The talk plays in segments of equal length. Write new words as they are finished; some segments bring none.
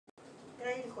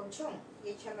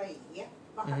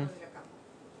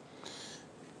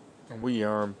And we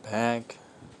are back.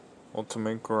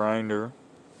 Ultimate grinder.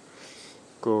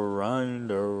 So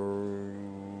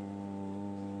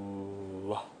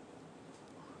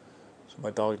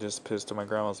my dog just pissed and my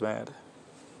grandma's mad.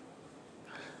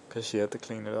 Because she had to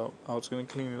clean it up. I was going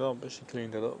to clean it up, but she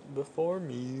cleaned it up before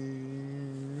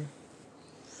me.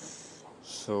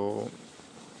 So,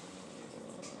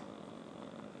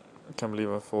 I can't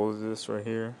believe I folded this right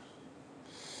here.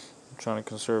 I'm trying to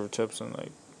conserve chips and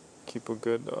like keep a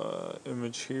good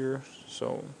image here.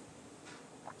 So,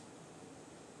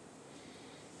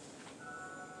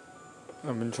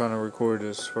 I've been trying to record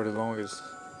this for the longest.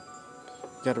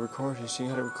 You gotta record this, you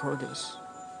gotta record this.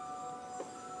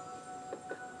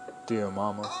 Dear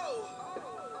mama.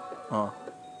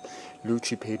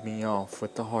 Lucci paid me off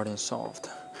with the hard and soft.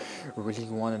 Really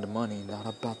wanted the money, not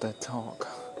about that talk.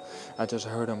 I just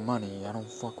heard of money, I don't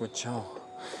fuck with y'all.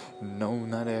 No,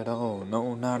 not at all,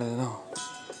 no, not at all.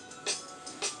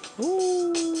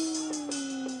 Ooh.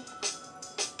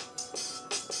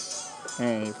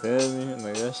 Hey, you feel me?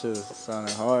 Like that shit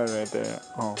sounding hard right there.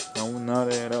 Oh, no, not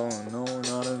at all, no,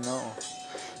 not at all.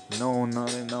 No,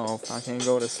 not at all, if I can't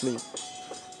go to sleep.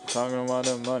 Talking about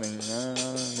the money,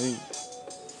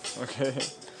 okay.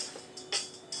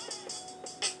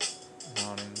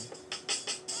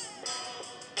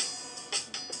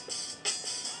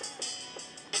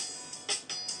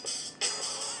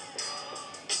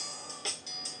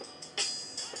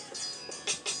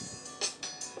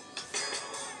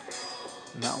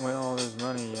 Not with all this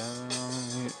money,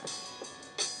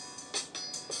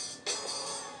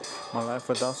 my life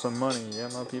without some money, yeah,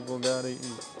 my people gotta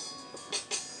eat.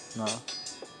 Nah.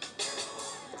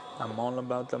 I'm all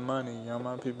about the money, yeah,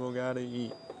 my people gotta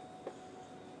eat.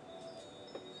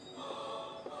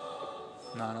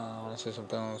 Nah, I wanna say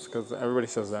something else, cause everybody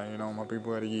says that, my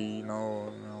people gotta eat,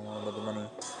 all about the money.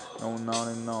 No, not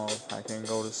enough, I can't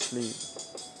go to sleep.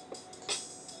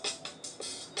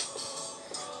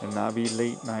 And not be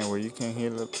late night where you can't hear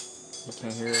a peep.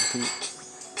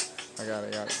 I got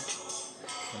it.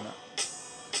 And not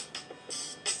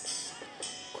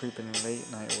creeping late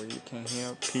night where you can't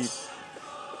hear a peep.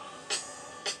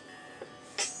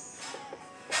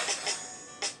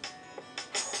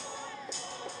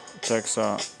 Text,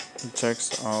 I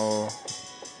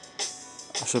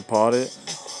should pot it.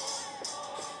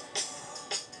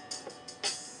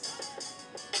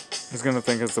 He's gonna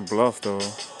think it's a bluff though.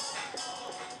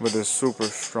 But it's super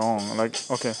strong. Like,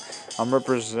 okay, I'm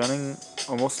representing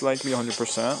almost likely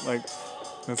 100%. Like,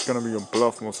 it's gonna be a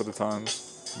bluff most of the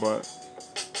times. But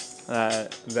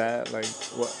that like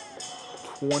what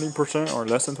 20% or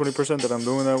less than 20% that I'm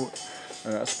doing that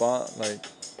in that spot, like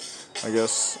I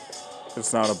guess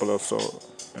it's not a bluff. So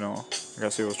I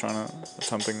guess he was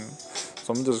attempting.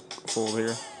 So I'm just fold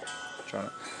here.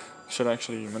 Should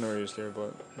actually min raise here,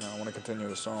 but I want to continue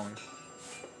the song.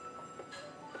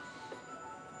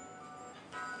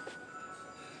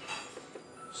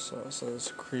 So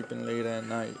it's creeping late at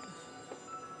night.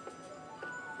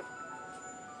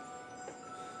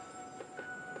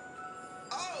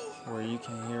 Where you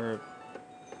can hear it.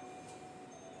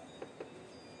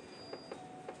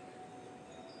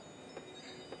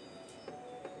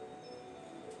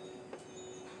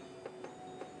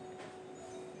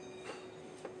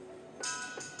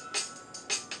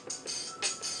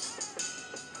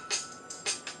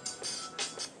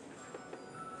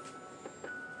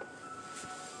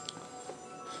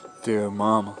 Dear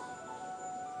mama.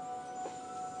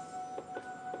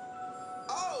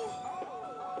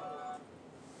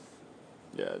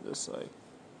 Yeah, just like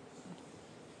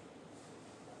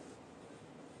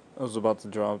I was about to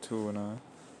drop too, and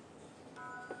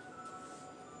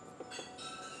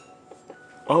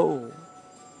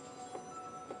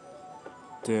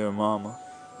dear mama.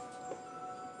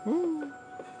 Woo.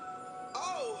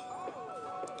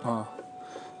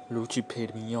 Lucci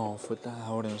paid me off with the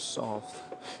hard and soft.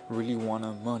 Really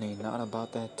wanted money, not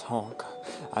about that talk.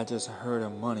 I just heard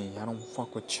of money, I don't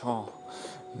fuck with y'all.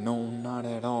 No, not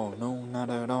at all, no, not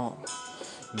at all.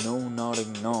 No, not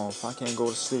enough, I can't go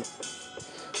to sleep.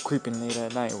 Creeping late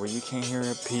at night where you can't hear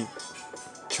a peep.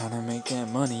 Tryna make that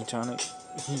money, tryna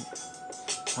eat.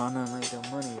 Tryna make that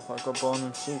money, fuck up all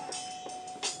them shit.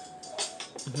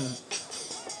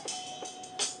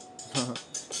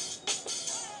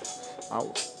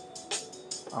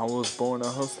 I was born a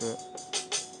hustler.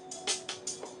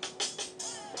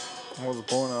 I was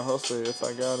born a hustler if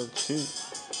I gotta cheat.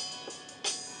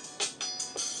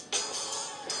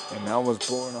 And I was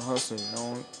born a hustler,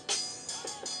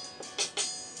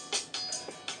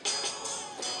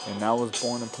 And I was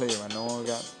born a player. I know I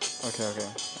got Okay.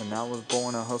 And I was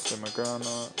born a hustler, my girl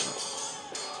know.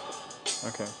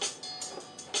 Okay.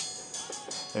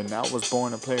 And I was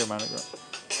born a player, my girl.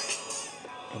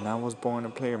 And I was born a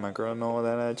player, my girl know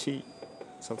that I cheat.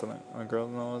 Something like, my girl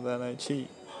know that I cheat.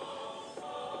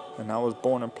 And I was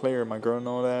born a player, my girl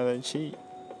know that I cheat.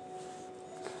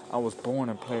 I was born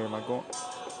a player, my girl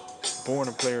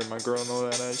know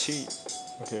that I cheat.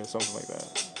 Okay, something like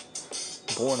that.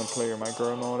 Born a player, my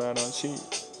girl know that I cheat.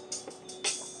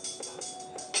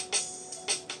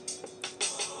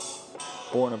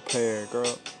 Born a player,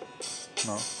 girl.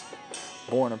 No.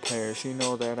 Born a player, she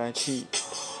know that I cheat.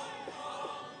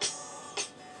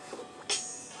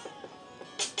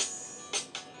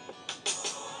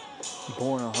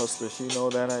 Born a hustler, she know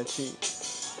that I cheat.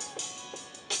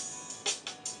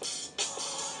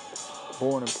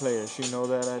 Born a player, she know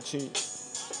that I cheat.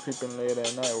 Creeping late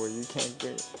at night where you can't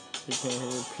hear a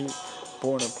peep.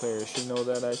 Born a player, she know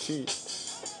that I cheat.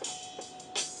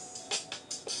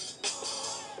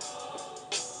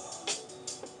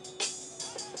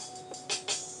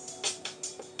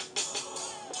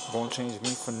 Won't change me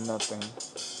for nothing.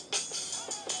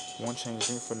 Won't change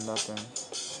me for nothing.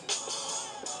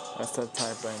 That's the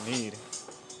type I need.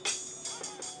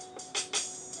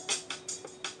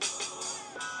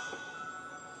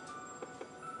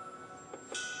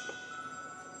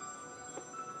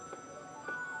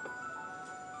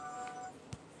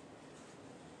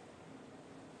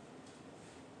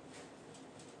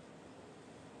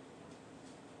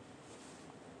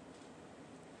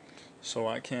 So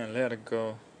I can't let her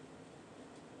go.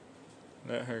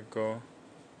 Let her go.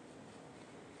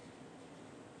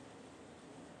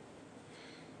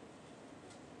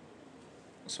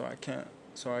 So I can't.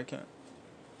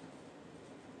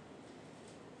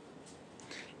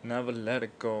 Never let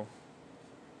it go.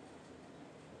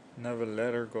 Never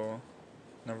let her go.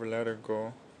 Never let her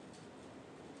go.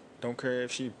 Don't care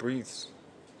if she breathes.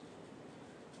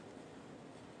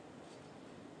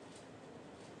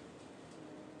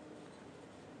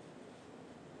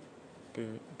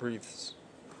 Breathes.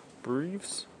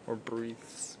 Breathes or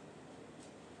breathes?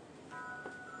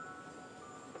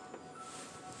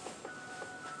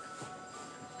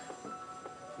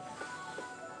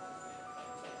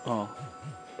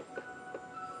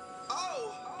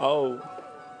 Oh.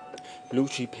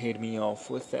 Lucci paid me off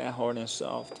with that hard and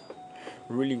soft.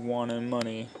 Really wanted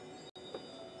money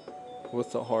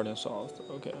with the hard and soft.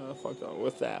 Okay, I fucked up.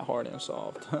 With that hard and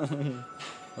soft.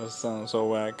 That sounds so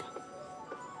whack.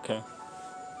 Okay.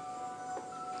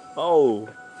 Oh,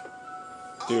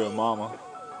 dear mama.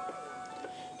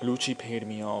 Lucci paid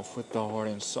me off with the hard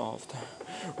and soft.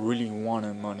 Really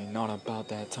wanted money, not about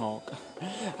that talk.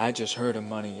 I just heard of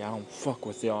money, I don't fuck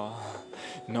with y'all.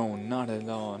 No, not at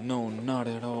all. No, not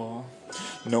at all.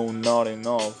 No, not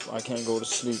enough. I can't go to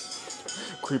sleep.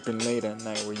 Creeping late at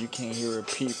night where you can't hear a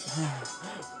peep.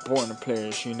 Born a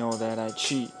player, she know that I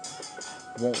cheat.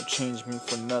 Won't change me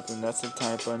for nothing, that's the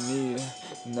type I need.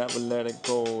 Never let it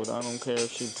go, I don't care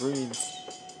if she breathes.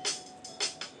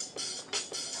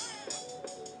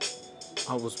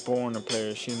 I was born a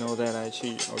player, she know that I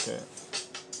cheat. Okay,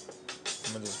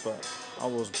 I'm gonna just butt. I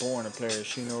was born a player,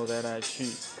 she know that I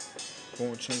cheat.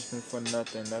 Won't change me for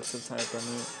nothing, that's the type I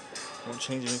need. Won't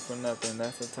change me for nothing,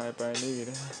 that's the type I need.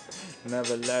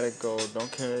 Never let it go,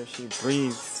 don't care if she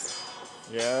breathes.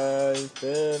 Yeah, you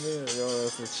feel me? Yo,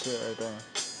 that's the shit right there.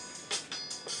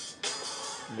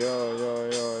 Yo,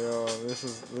 this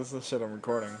is shit I'm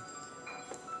recording.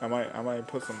 I might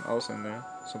put something else in there,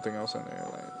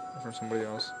 like from somebody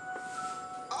else.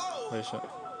 Wait, shit.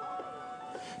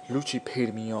 Lucci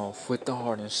paid me off with the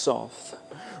hard and soft.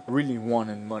 Really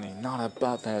wanted money, not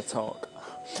about that talk.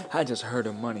 I just heard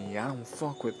of money, I don't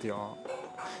fuck with y'all.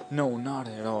 No, not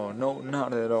at all. No,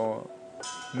 not at all.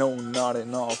 No, not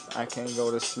enough. I can't go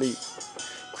to sleep.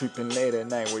 Creeping late at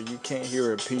night where you can't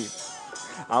hear a peep.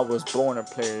 I was born a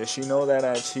player, she know that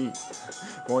I cheat.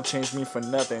 Won't change me for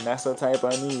nothing, that's the type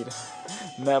I need.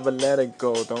 Never let it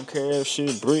go, don't care if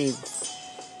she breathes.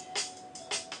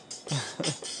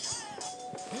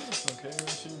 Don't care if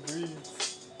she breathes.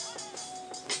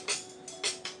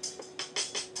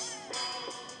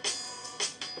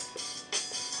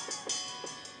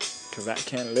 Cause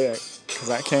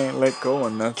I can't let go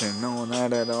of nothing. No,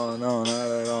 not at all. No,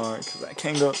 not at all. Cause I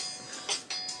can't let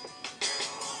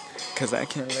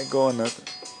go of nothing.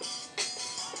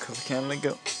 Cause I can't let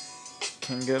go.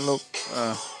 Can't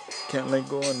let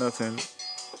go of nothing.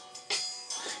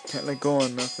 Can't let go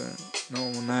of nothing.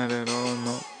 No, not at all.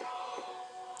 No.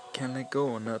 Can't let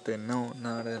go of nothing. No,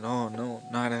 not at all. No,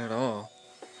 not at all.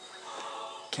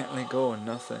 Can't let go of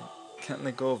nothing. Can't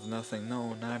let go of nothing.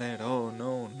 No, not at all.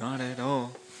 No, not at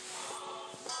all.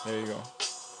 There you go.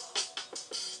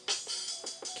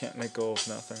 Can't let go of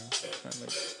nothing.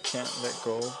 Can't let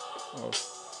go of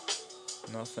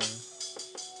nothing.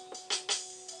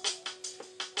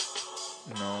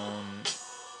 No.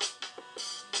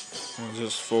 I'll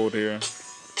just fold here.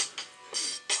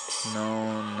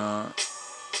 No, not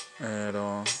at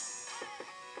all.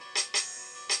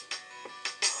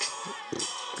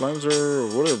 Blinds are,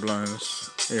 what are blinds?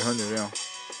 800, yeah.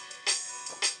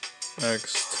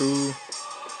 X2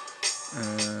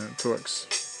 and 2X.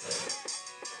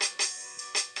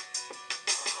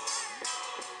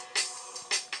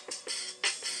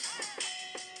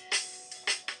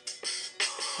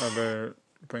 I better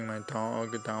bring my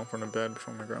dog down from the bed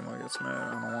before my grandma gets mad.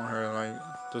 I don't want her to like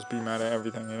just be mad at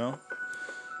everything, you know?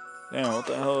 Damn, what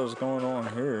the hell is going on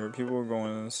here? People are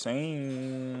going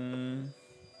insane.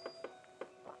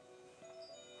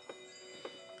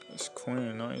 This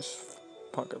queen, nice.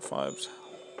 Pocket fives.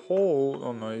 Hold.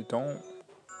 Oh no, you don't.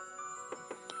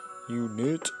 You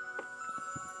nit.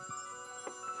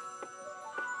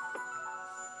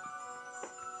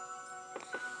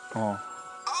 Oh.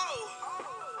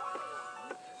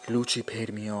 Lucci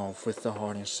paid me off with the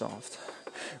hard and soft.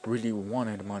 Really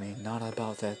wanted money, not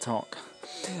about that talk.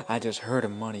 I just heard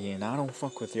of money and I don't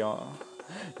fuck with y'all.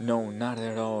 No, not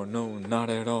at all. No, not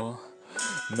at all.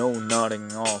 No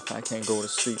nodding off. I can't go to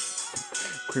sleep.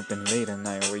 Creeping late at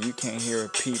night where you can't hear a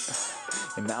peep.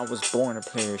 And I was born a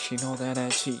player. She know that I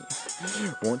cheat.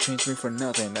 Won't change me for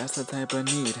nothing. That's the type I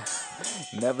need.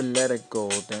 Never let it go.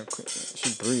 Then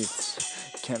she breathes.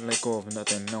 Can't let go of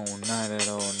nothing. No, not at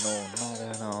all. No, not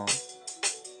at all.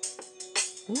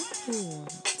 Ooh.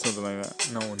 Something like that.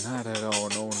 No, not at all.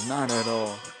 No, not at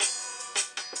all.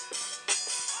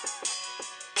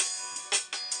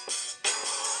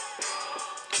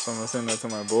 So I'm gonna send that to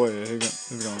my boy.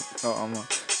 He's gonna oh, I'm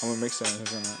gonna mix that. He's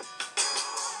gonna.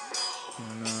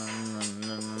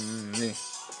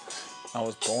 I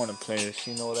was born a player.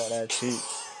 She know that I cheat.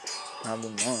 I've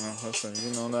been born a hustler.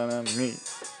 You know that I'm me.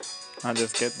 I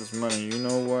just get this money. You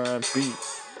know where I be.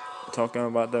 Talking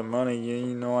about that money. Yeah,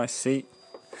 you know I see.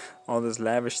 All these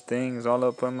lavish things all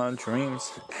up in my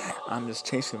dreams. I'm just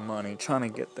chasing money, trying to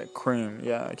get that cream.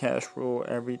 Yeah, cash rule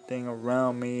everything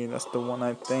around me. That's the one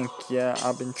I think. Yeah,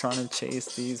 I've been trying to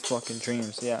chase these fucking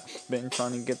dreams. Yeah, been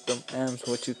trying to get them M's.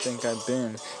 What you think I've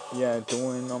been? Yeah,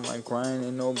 doing on my grind.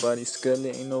 Ain't nobody scared.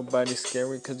 Ain't nobody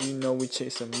scary. Cause you know we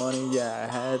chasing money. Yeah,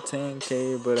 I had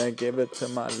 10K, but I gave it to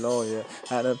my lawyer.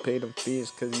 Had to pay them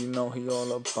fees. Cause you know he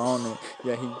all up on it.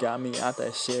 Yeah, he got me out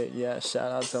that shit. Yeah,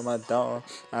 shout out to my dog.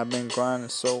 I've been grinding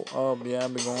so up. Yeah,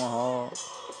 I've been going hard.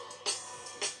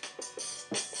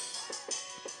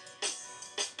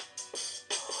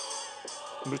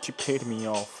 But you paid me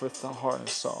off with the hard and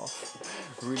soft.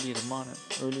 Really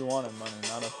wanted money,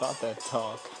 not about that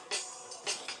talk.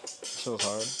 So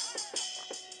hard.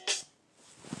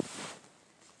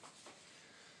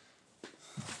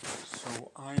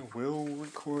 So I will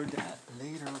record that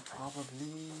later,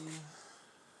 probably.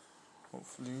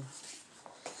 Hopefully.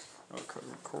 I could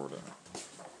record it.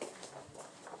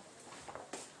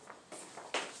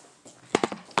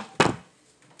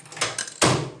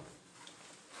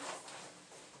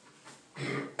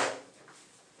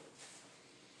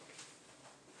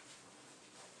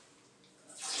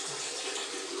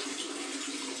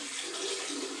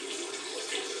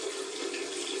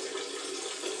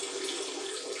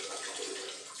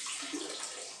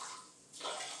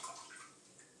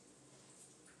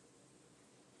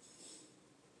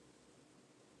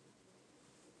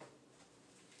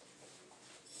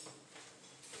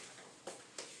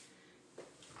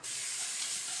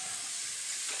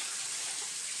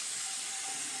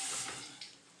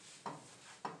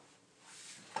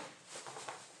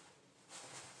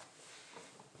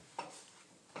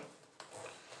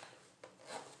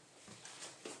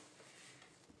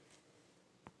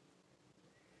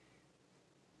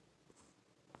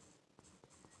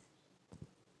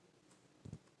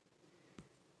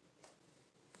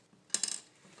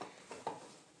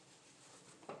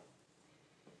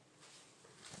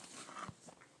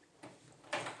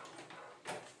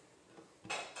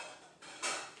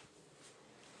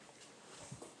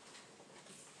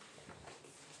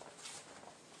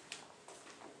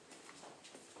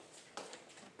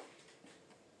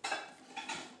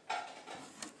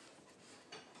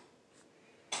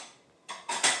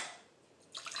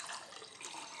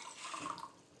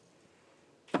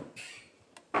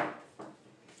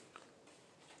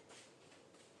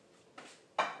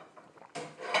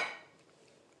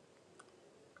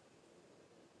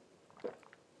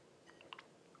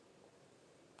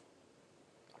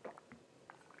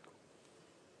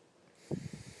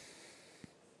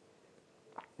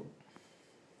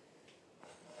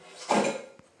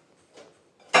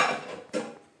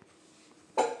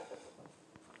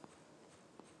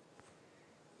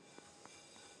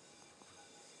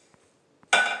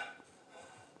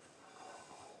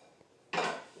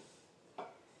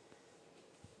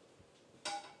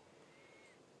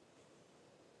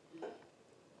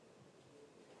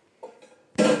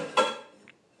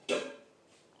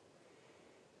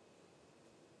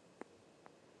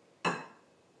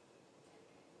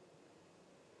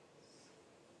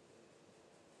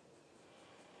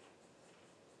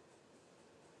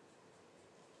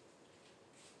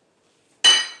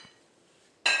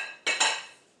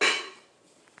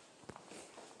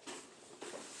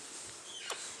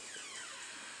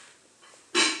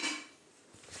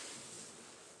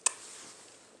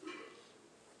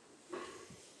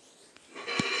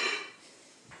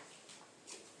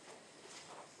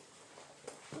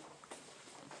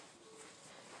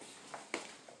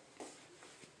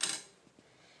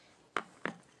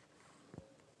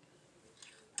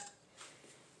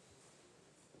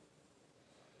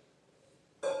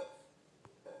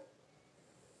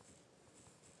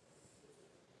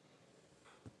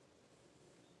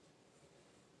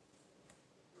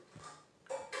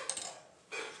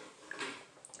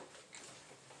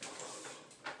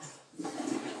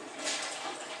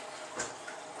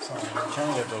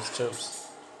 trying to get those chips.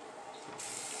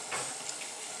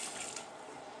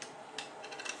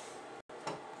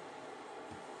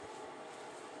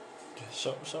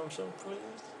 Show,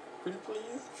 please. Pretty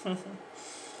please.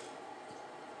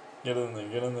 Get in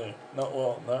there.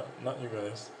 Not you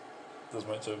guys. Those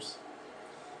my chips.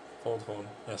 Fold.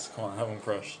 Yes, come on, have them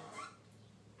crush.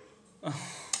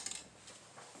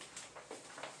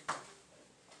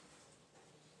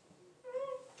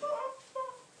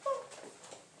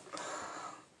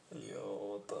 Yo,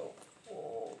 what the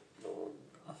fuck, dog?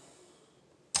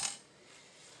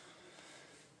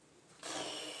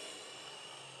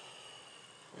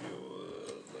 Yo,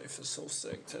 life is so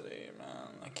sick today, man.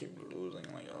 I keep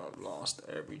losing, like I've lost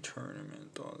every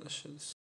tournament, all this shit's